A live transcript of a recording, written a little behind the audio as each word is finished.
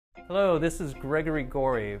Hello, this is Gregory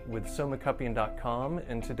Gorey with SomaCupping.com.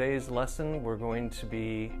 In today's lesson, we're going to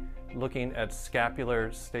be looking at scapular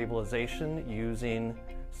stabilization using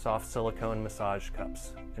soft silicone massage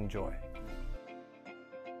cups. Enjoy.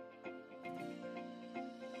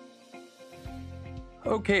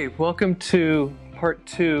 Okay, welcome to part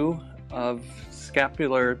 2 of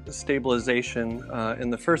scapular stabilization. In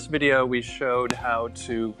the first video, we showed how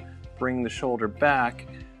to bring the shoulder back,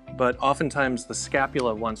 but oftentimes the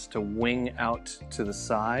scapula wants to wing out to the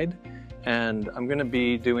side, and I'm going to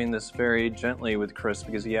be doing this very gently with Chris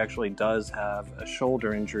because he actually does have a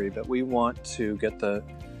shoulder injury, but we want to get the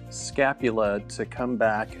scapula to come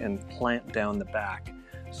back and plant down the back.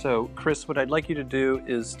 So Chris, what I'd like you to do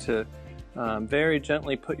is to very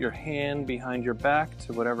gently put your hand behind your back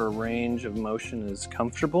to whatever range of motion is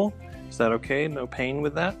comfortable. Is that okay? No pain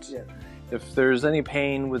with that? Yeah. If there's any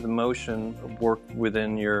pain with the motion, work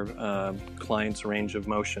within your client's range of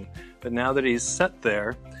motion. But now that he's set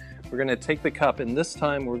there, we're going to take the cup, and this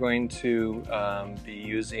time we're going to be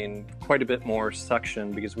using quite a bit more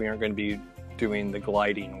suction because we aren't going to be doing the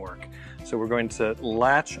gliding work. So we're going to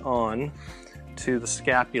latch on to the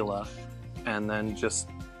scapula and then just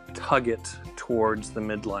tug it towards the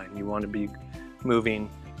midline. You want to be moving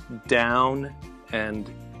down and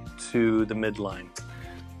to the midline.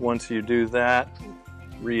 Once you do that,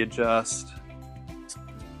 readjust,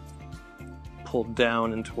 pull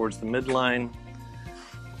down and towards the midline,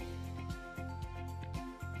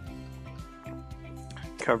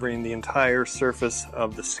 covering the entire surface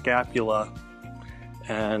of the scapula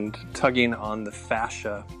and tugging on the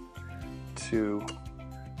fascia to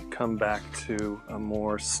come back to a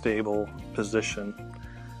more stable position.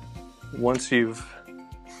 Once you've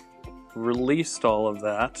released all of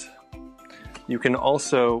that, you can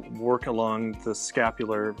also work along the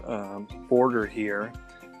scapular border here,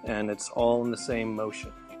 and it's all in the same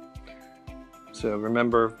motion. So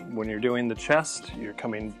remember, when you're doing the chest, you're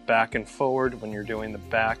coming back and forward. When you're doing the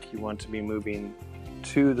back, you want to be moving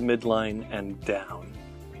to the midline and down.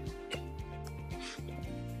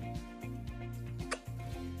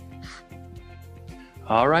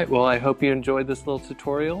 All right, well, I hope you enjoyed this little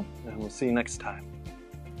tutorial, and we'll see you next time.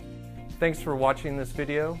 Thanks for watching this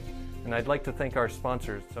video, and I'd like to thank our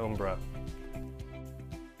sponsor, Soma.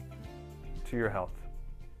 To your health.